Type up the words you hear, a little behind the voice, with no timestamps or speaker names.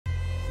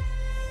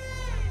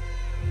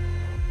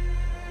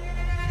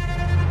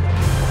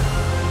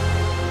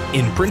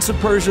In Prince of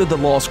Persia: The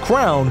Lost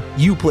Crown,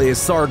 you play as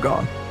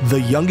Sargon,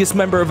 the youngest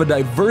member of a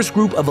diverse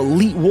group of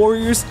elite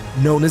warriors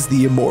known as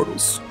the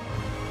Immortals.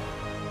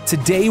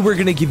 Today we're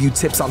going to give you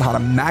tips on how to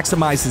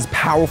maximize his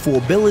powerful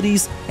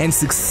abilities and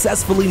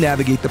successfully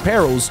navigate the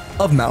perils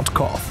of Mount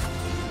Qaf.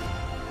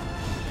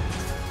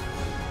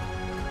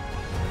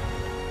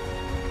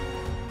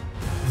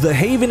 The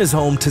Haven is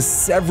home to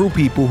several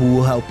people who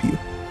will help you.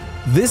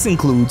 This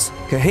includes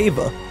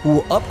Kaheva, who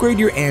will upgrade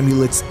your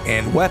amulets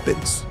and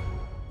weapons.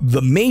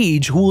 The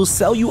Mage, who will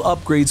sell you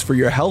upgrades for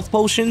your health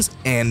potions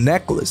and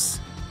necklace.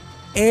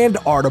 And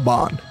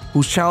Artaban,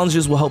 whose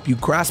challenges will help you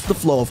grasp the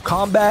flow of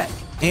combat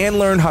and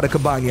learn how to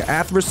combine your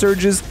Athra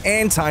Surges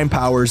and Time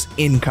Powers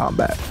in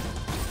combat.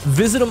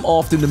 Visit him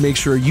often to make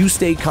sure you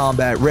stay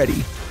combat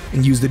ready,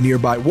 and use the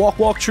nearby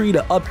Walk tree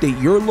to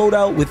update your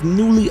loadout with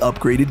newly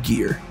upgraded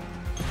gear.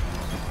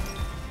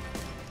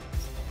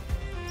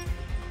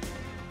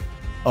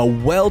 A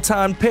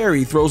well-timed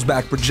parry throws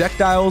back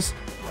projectiles,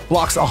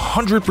 blocks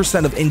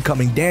 100% of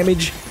incoming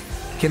damage,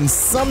 can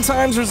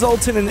sometimes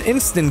result in an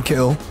instant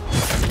kill,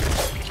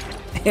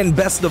 and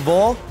best of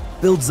all,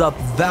 builds up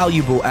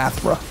valuable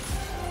Athra.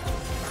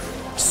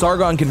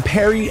 Sargon can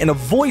parry and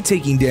avoid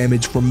taking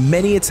damage from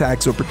many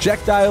attacks or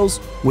projectiles,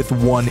 with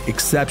one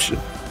exception: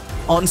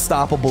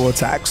 unstoppable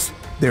attacks.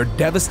 They're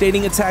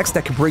devastating attacks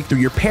that can break through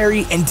your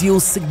parry and deal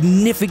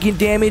significant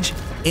damage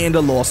and a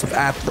loss of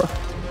Athra.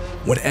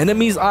 When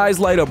enemies' eyes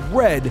light up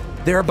red,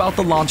 they're about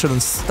to launch an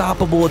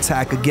unstoppable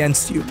attack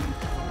against you.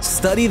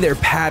 Study their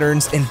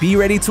patterns and be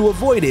ready to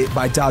avoid it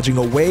by dodging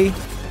away,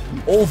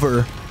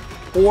 over,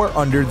 or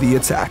under the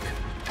attack.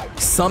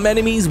 Some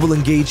enemies will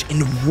engage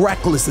in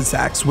reckless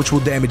attacks which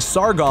will damage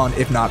Sargon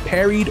if not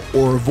parried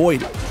or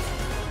avoided.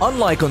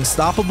 Unlike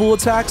unstoppable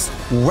attacks,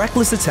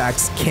 reckless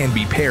attacks can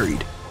be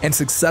parried, and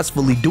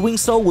successfully doing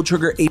so will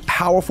trigger a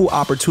powerful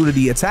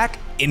opportunity attack,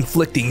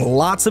 inflicting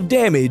lots of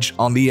damage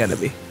on the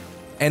enemy.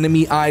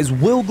 Enemy eyes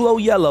will glow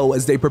yellow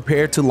as they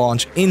prepare to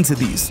launch into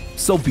these,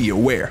 so be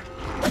aware.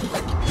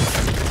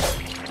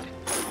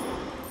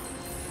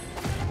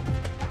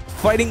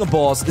 Fighting a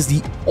boss is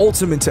the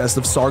ultimate test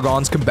of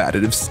Sargon's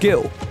combative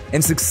skill,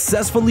 and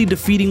successfully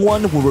defeating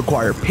one will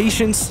require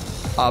patience,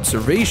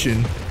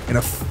 observation, and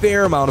a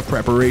fair amount of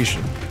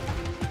preparation.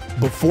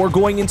 Before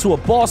going into a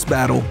boss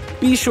battle,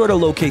 be sure to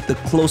locate the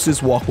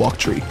closest walk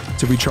tree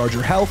to recharge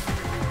your health,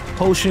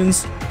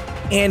 potions,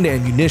 and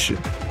ammunition.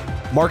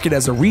 Mark it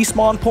as a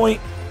respawn point,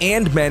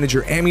 and manage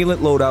your amulet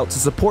loadout to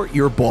support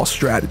your boss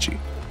strategy.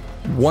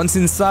 Once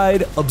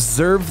inside,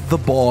 observe the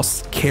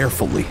boss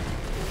carefully.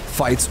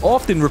 Fights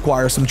often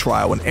require some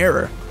trial and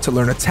error to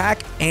learn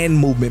attack and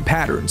movement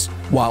patterns,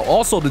 while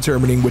also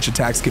determining which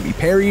attacks can be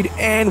parried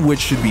and which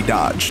should be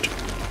dodged.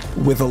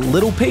 With a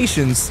little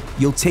patience,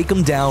 you'll take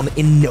them down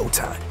in no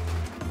time.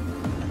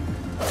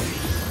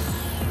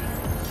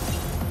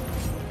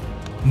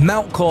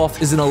 Mount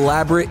Qaf is an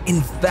elaborate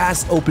and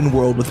vast open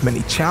world with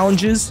many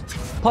challenges,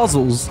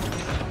 puzzles,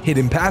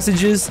 hidden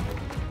passages,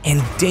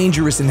 and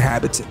dangerous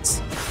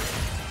inhabitants.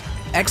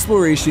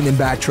 Exploration and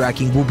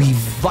backtracking will be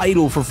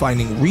vital for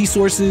finding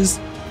resources,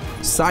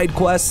 side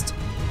quests,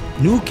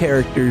 new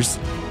characters,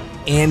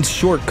 and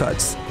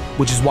shortcuts,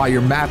 which is why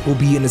your map will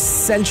be an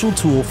essential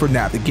tool for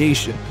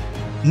navigation.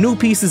 New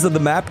pieces of the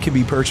map can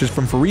be purchased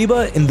from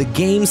Fariba in the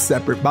game's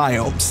separate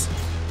biomes.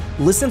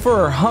 Listen for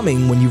her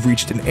humming when you've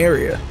reached an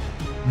area.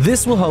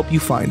 This will help you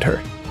find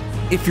her.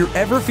 If you're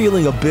ever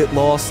feeling a bit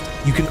lost,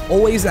 you can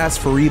always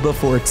ask Fariba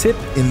for a tip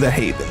in the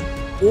Haven,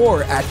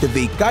 or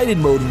activate guided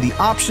mode in the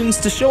options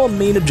to show a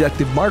main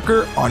objective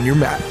marker on your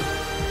map.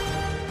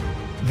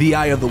 The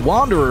Eye of the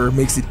Wanderer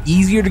makes it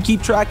easier to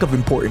keep track of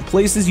important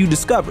places you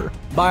discover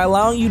by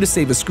allowing you to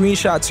save a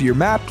screenshot to your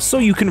map so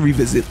you can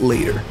revisit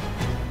later.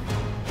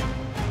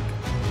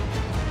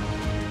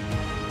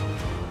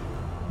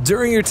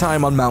 During your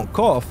time on Mount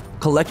Qaf,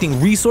 collecting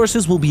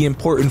resources will be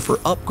important for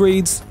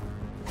upgrades,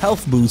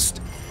 health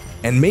boost,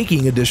 and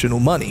making additional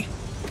money.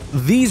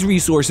 These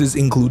resources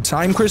include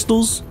time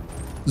crystals,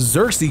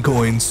 Xerxes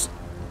coins,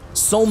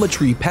 Soma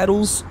tree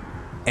petals,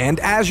 and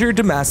Azure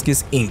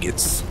Damascus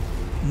ingots.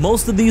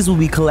 Most of these will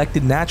be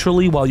collected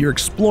naturally while you're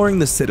exploring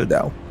the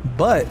Citadel,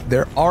 but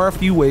there are a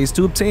few ways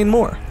to obtain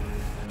more.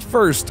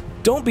 First,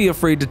 don't be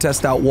afraid to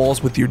test out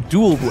walls with your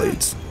dual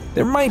blades.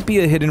 There might be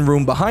a hidden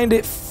room behind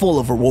it full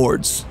of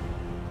rewards.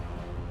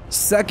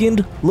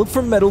 Second, look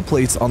for metal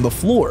plates on the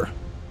floor.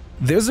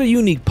 There's a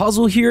unique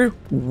puzzle here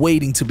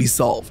waiting to be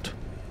solved.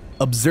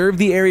 Observe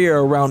the area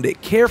around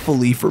it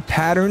carefully for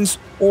patterns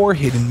or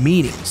hidden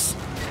meanings.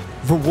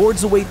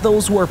 Rewards await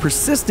those who are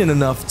persistent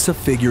enough to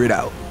figure it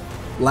out.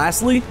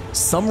 Lastly,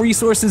 some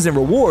resources and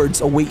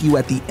rewards await you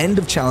at the end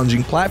of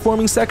challenging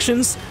platforming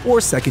sections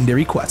or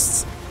secondary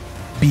quests.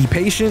 Be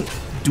patient,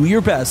 do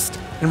your best,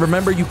 and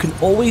remember you can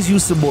always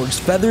use Cyborg's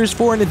feathers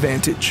for an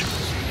advantage.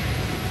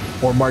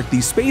 Or mark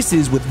these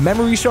spaces with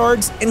memory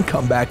shards and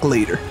come back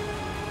later.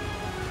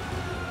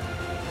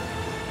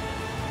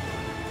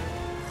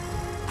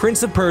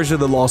 Prince of Persia: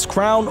 The Lost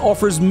Crown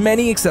offers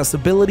many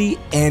accessibility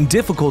and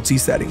difficulty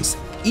settings,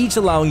 each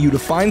allowing you to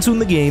fine-tune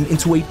the game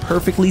into a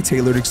perfectly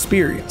tailored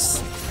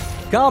experience.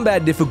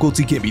 Combat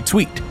difficulty can be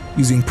tweaked,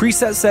 using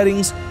preset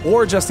settings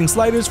or adjusting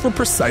sliders for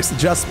precise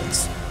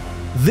adjustments.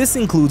 This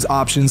includes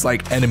options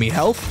like enemy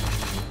health,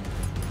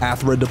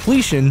 Athra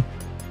depletion,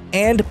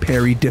 and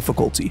parry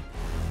difficulty.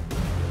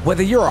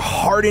 Whether you're a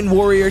hardened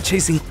warrior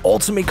chasing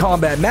ultimate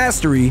combat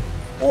mastery,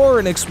 or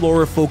an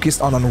explorer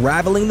focused on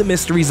unraveling the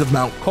mysteries of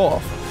Mount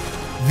Qaf,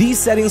 these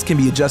settings can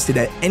be adjusted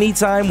at any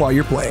time while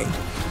you're playing.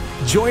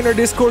 Join our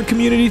Discord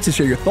community to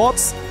share your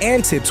thoughts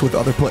and tips with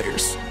other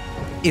players.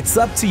 It's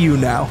up to you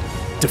now.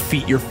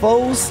 Defeat your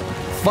foes,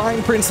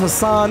 find Prince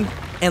Hassan,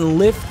 and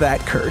lift that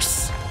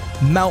curse.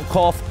 Mount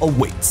Qaf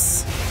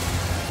awaits.